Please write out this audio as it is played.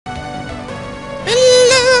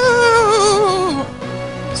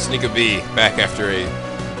NicoB, back after a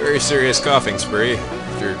very serious coughing spree,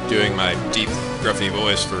 after doing my deep, gruffy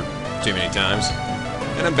voice for too many times.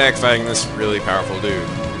 And I'm back fighting this really powerful dude,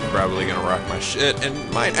 who's probably gonna rock my shit,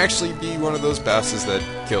 and might actually be one of those bosses that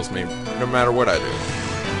kills me, no matter what I do.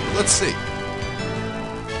 Let's see.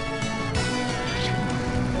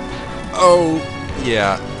 Oh,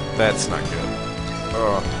 yeah, that's not good.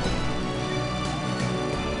 Oh.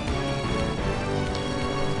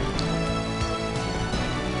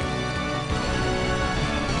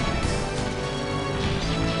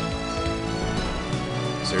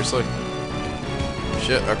 Seriously?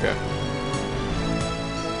 Shit, okay.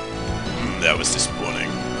 That was disappointing.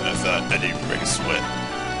 I thought I didn't break a sweat.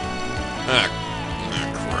 Ah,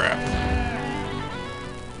 crap.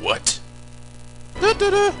 What?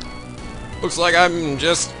 Da-da-da. Looks like I'm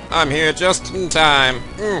here just in time.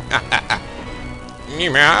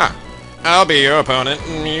 I'll be your opponent.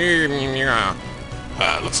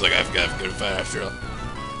 Looks like I've got a good fight after all.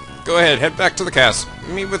 Go ahead, head back to the castle.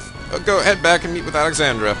 Head back and meet with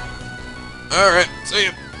Alexandra. Alright, see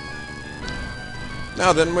you.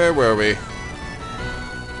 Now then, where were we?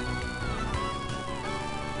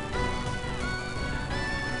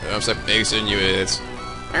 I'm so babysitting you idiots.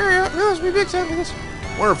 Hurry up, no, it's me big time for this.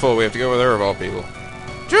 Wonderful, we have to go with her of all people.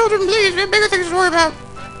 Children, please, we have bigger things to worry about.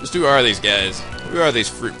 Just who are these guys? Who are these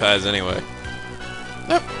fruit pies anyway?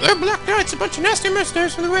 They're black knights, a bunch of nasty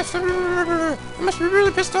mercenaries from the west. They must be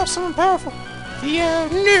really pissed off someone powerful. Yeah,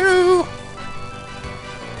 no.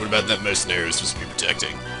 What about that mercenary we're supposed to be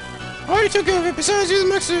protecting? I already took care of it. Besides, you're the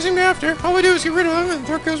monsters named after. All we do is get rid of them and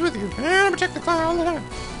Thor goes with you. And protect the clan all the time.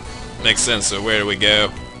 Makes sense, so where do we go?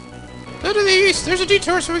 Go to the east. There's a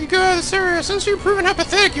detour so we can go out of this area. Since you've proven how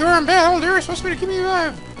pathetic you are in battle, they're supposed to be to keep me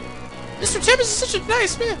alive. Mr. Tempest is such a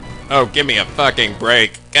nice man. Oh, give me a fucking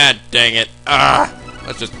break. God dang it.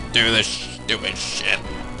 Let's just do this stupid shit.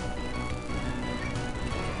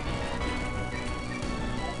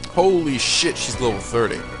 Holy shit, she's level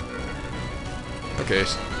 30. Okay,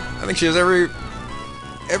 I think she has every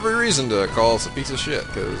reason to call us a piece of shit,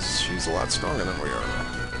 because she's a lot stronger than we are.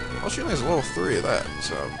 Well, she only has level 3 of that,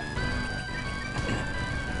 so...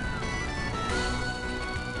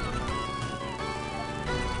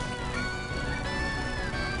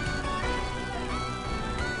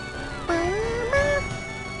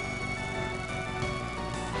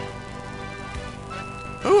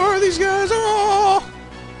 Who are these guys? Oh!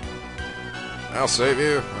 I'll save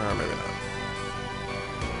you. Or maybe not.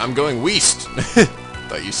 I'm going west.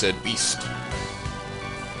 Thought you said beast.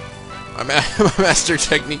 My master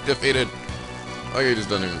technique defeated. Oh, he just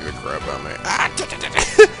doesn't even give a crap about me.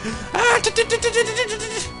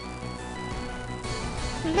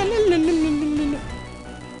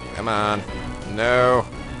 Come on. No.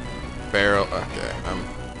 Barrel. Okay, I'm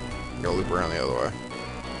gonna loop around the other way.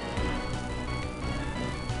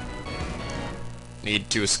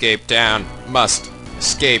 Need to escape down. Must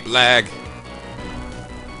escape lag.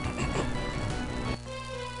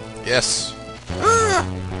 Yes. Ah!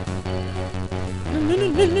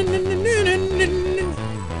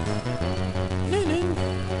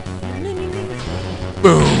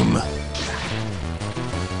 Boom.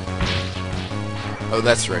 Oh,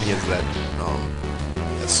 that's right. He has that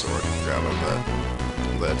sword. Forgot about that.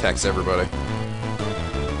 That attacks everybody.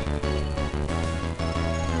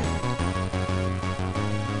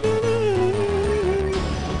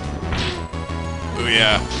 Oh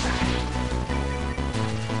yeah.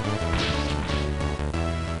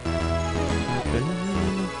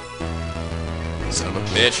 Son of a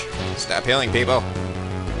bitch. Stop healing people.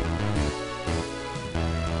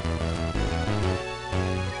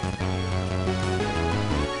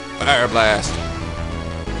 Fire blast.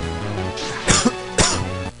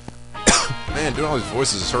 Man, doing all these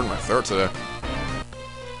voices is hurting my throat today.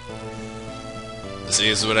 See,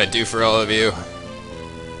 this is what I do for all of you.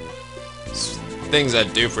 Things I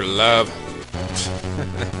do for love.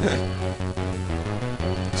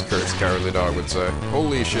 As Kurt's cowardly dog would say.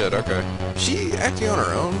 Holy shit, okay. Is she acting on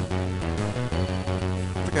her own? I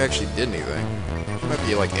don't think I actually did anything. She might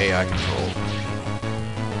be like AI controlled.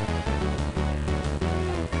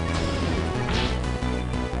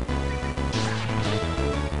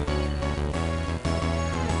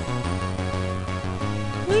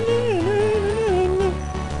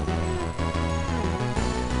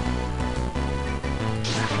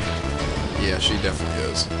 Yeah, she definitely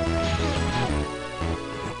is.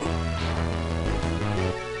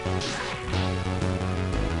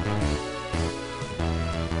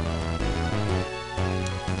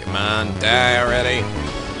 Come on, die already.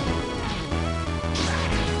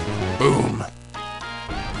 Boom.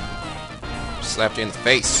 Slapped you in the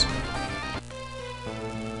face.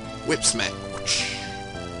 Whip smack.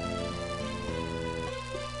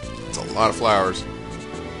 It's a lot of flowers.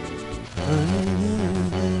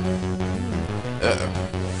 Uh-oh.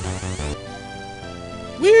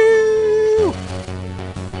 Woo!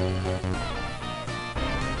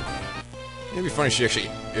 It'd be funny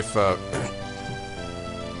if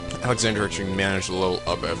Alexander actually managed to level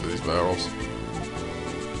up after these battles.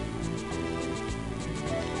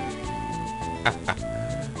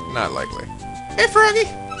 Not likely. Hey, Froggy!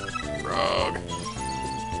 Frog.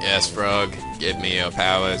 Yes, Frog. Give me your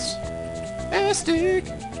powers. Fantastic!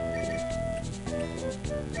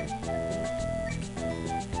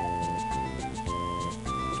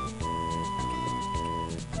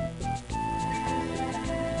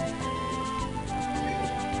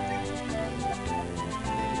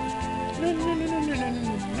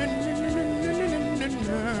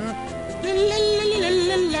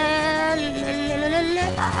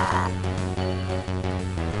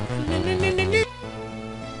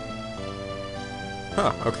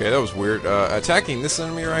 Huh, okay, that was weird. Attacking this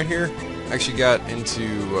enemy right here, I actually got into,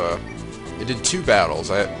 it did 2 battles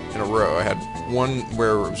in a row. I had one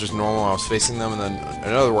where it was just normal, I was facing them, and then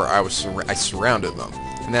another where I surrounded them.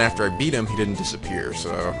 And then after I beat him, he didn't disappear,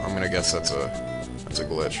 so I'm gonna guess that's a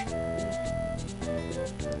glitch.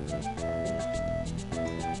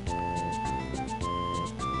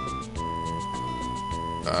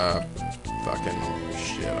 Fucking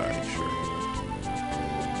shit, I'm sure.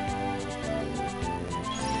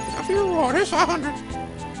 I feel reward is 500.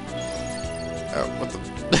 Oh, what the?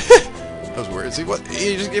 That was weird. See, what?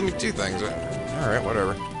 He just gave me 2 things. Alright,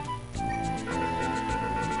 whatever.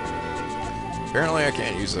 Apparently I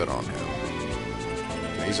can't use that on him.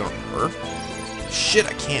 Can I use it on her? Shit,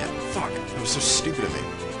 I can't. Fuck. That was so stupid of me.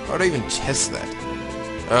 Why would I even test that?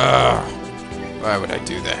 Why would I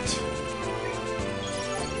do that?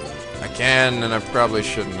 I can, and I probably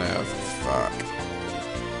shouldn't have. Fuck.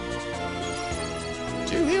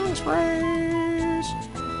 2 healing sprays!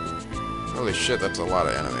 Holy shit, that's a lot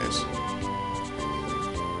of enemies.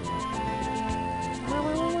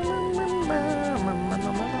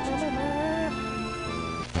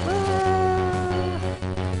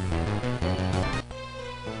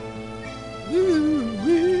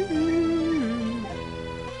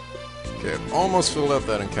 Okay, I've almost filled up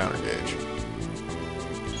that encounter gauge.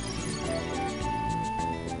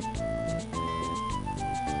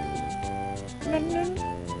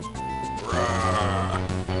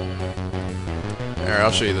 Alright,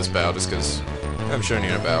 I'll show you this battle just because I haven't shown you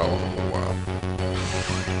in a battle in a little while.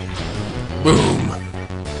 Boom!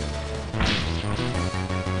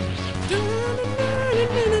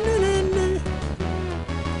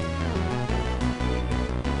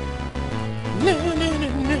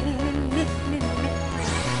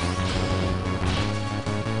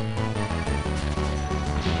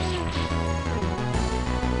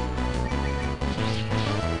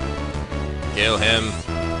 Kill him.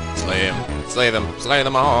 Slay him. Slay them. Slay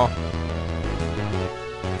them all.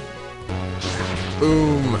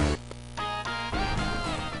 Boom.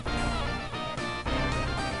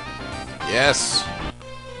 Yes.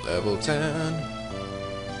 Level 10.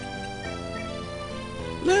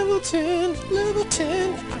 Level 10. Level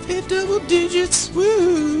 10. I've hit double digits.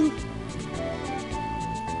 Woo.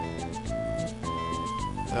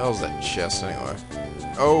 What the hell's that chest anyway?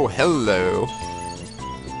 Oh, hello.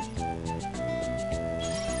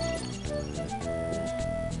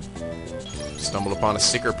 Stumbled upon a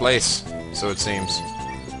secret place, so it seems.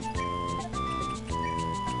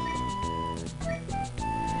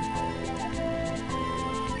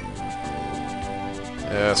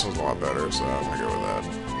 Yeah, this one's a lot better, so I'm gonna go with that.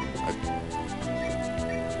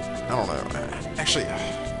 I don't know. Actually, I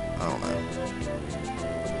don't know.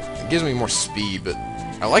 It gives me more speed, but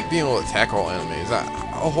I like being able to attack all enemies.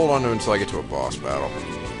 I'll hold on to it until I get to a boss battle.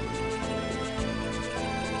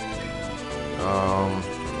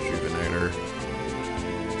 Rejuvenator.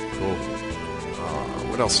 Cool.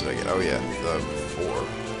 What else did I get? Oh yeah, the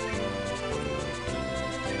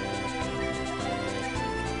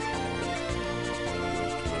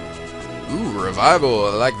 4. Ooh, revival. I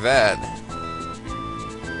like that.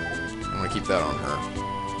 I'm gonna keep that on her.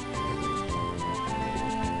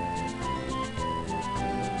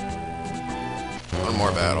 One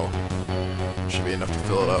more battle. Should be enough to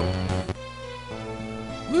fill it up.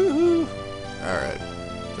 Woohoo! Alright.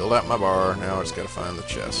 Filled out my bar. Now I just gotta find the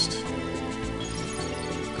chest.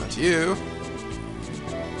 Not you.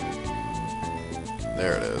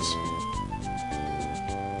 There it is.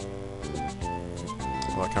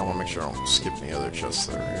 Well, I kinda wanna make sure I don't skip any other chests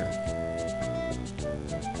that are here.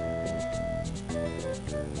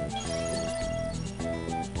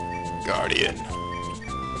 Guardian.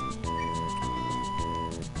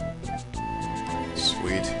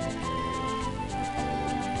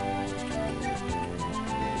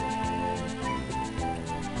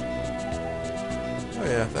 Oh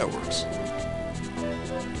yeah, that works.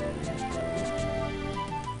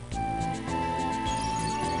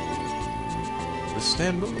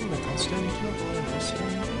 Istanbul, that's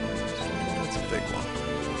a big one.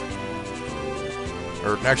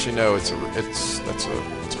 Or actually, no, it's a real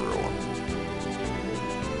one.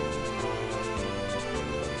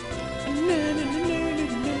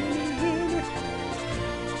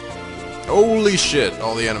 Holy shit!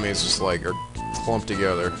 All the enemies just like are clumped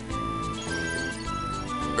together.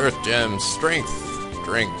 Earth gems, strength,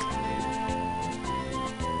 drink.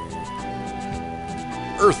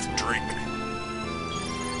 Earth drink.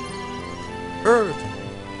 Earth,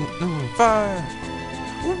 fire,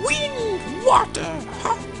 wind, water,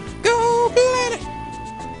 go planet.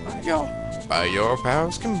 By your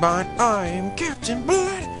powers combined, I am Captain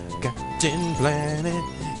Planet. Captain Planet,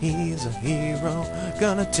 he's a hero.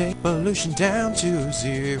 Gonna take pollution down to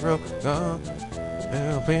zero. Gonna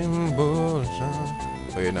help him pull us on.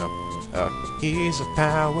 Wait, no. He's a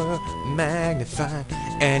power magnified,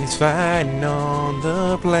 and he's fighting on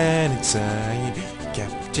the planet side.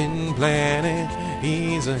 Captain Planet,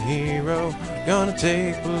 he's a hero. Gonna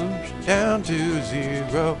take pollution down to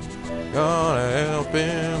zero. Gonna help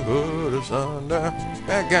him put us under.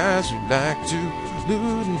 Bad guys who like to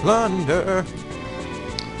loot and plunder.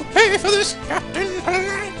 We'll pay for this, Captain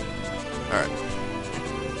Planet.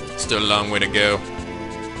 Alright. Still a long way to go.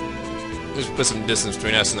 Just put some distance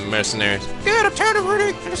between us and the mercenaries. God, I'm tired of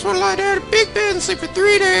running. I just want to lie down in a big bed and sleep for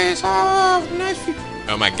 3 days. Oh, nice view.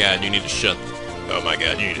 Oh my god, you need to shut... Oh my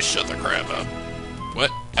god, you need to shut the crap up.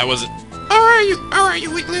 What? How was it? Alright, you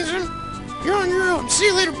weaklings. You're on your own. See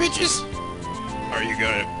you later, bitches. Are you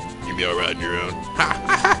gonna... You be alright on your own? Ha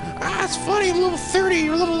ha ha! That's funny, I'm level 30,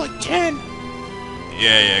 you're level like 10.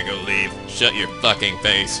 Yeah, go leave. Shut your fucking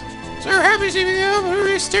face. So happy to see me go, but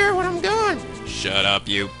really stare when I'm gone. Shut up,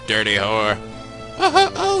 you dirty whore.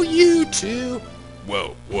 Oh, you too.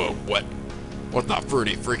 Whoa, what? What the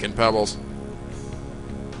fruity freaking pebbles?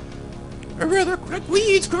 Or rather, like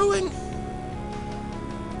weeds growing.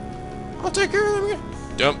 I'll take care of them.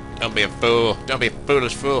 Don't be a fool. Don't be a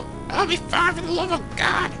foolish fool. I'll be fine for the love of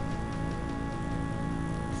God.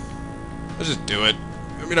 Let's just do it.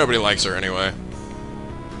 I mean, nobody likes her anyway.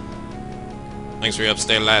 Thanks for your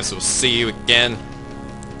upstay life, so we'll see you again.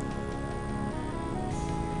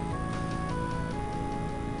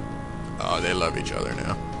 Oh, they love each other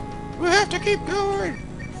now. We have to keep going.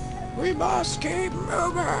 We must keep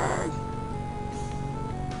moving.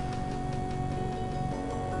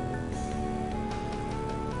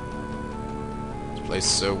 This place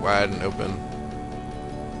is so wide and open.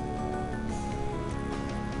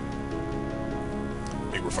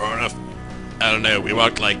 Think we're far enough? I don't know. We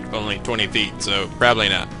walked like only 20 feet, so probably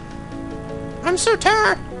not. I'm so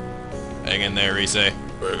tired. Hang in there, Reese.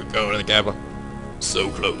 We're going to the capital.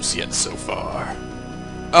 So close, yet so far.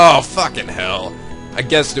 Oh, fucking hell. I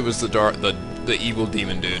guessed it was the evil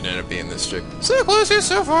demon dude ended up being this chick. So close, yet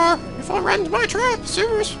so far. You fall right into my trap.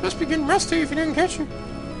 Serious. Must be getting rusty if you didn't catch it.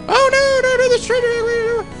 Oh, no, this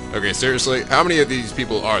traitor. Okay, seriously, how many of these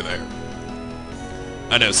people are there?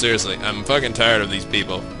 I know, seriously, I'm fucking tired of these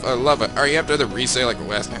people. I love it. Are you after the resale like the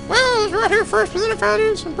last time? Well, I was right here first, but then I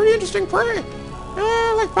found some pretty interesting prey.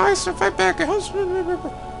 Like bison and fight back.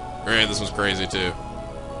 Great, this was crazy too.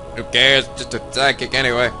 Who cares? Just a sidekick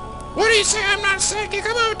anyway. What do you say? I'm not a sidekick.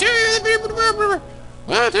 I'm gonna tell you.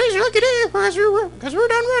 Well, today's your lucky day because we're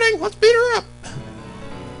done running. Let's beat her up.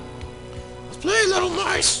 Let's play, little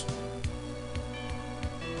mice.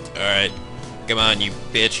 All right, come on, you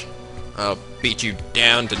bitch. I'll beat you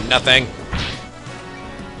down to nothing.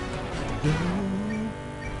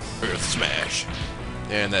 Earth smash.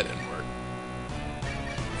 And that didn't work.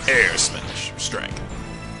 Air smash. Strike.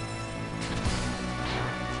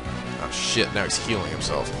 Oh shit, now he's healing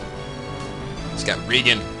himself. He's got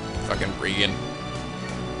Regan. Fucking Regan.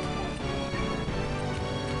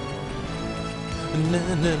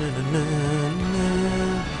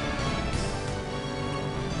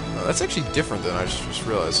 Oh, that's actually different than I just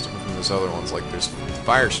realized from this other one's. Like, there's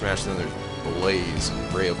Fire Smash, then there's Blaze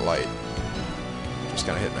and Ray of Light. Just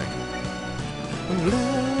kind of hit me.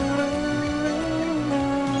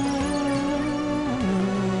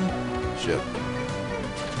 Shit.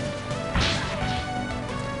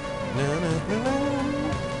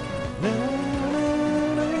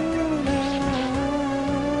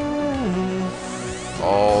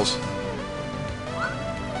 Balls.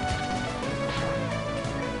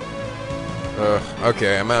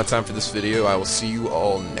 Okay, I'm out of time for this video. I will see you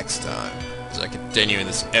all next time as I continue in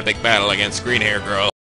this epic battle against Green Hair Girl.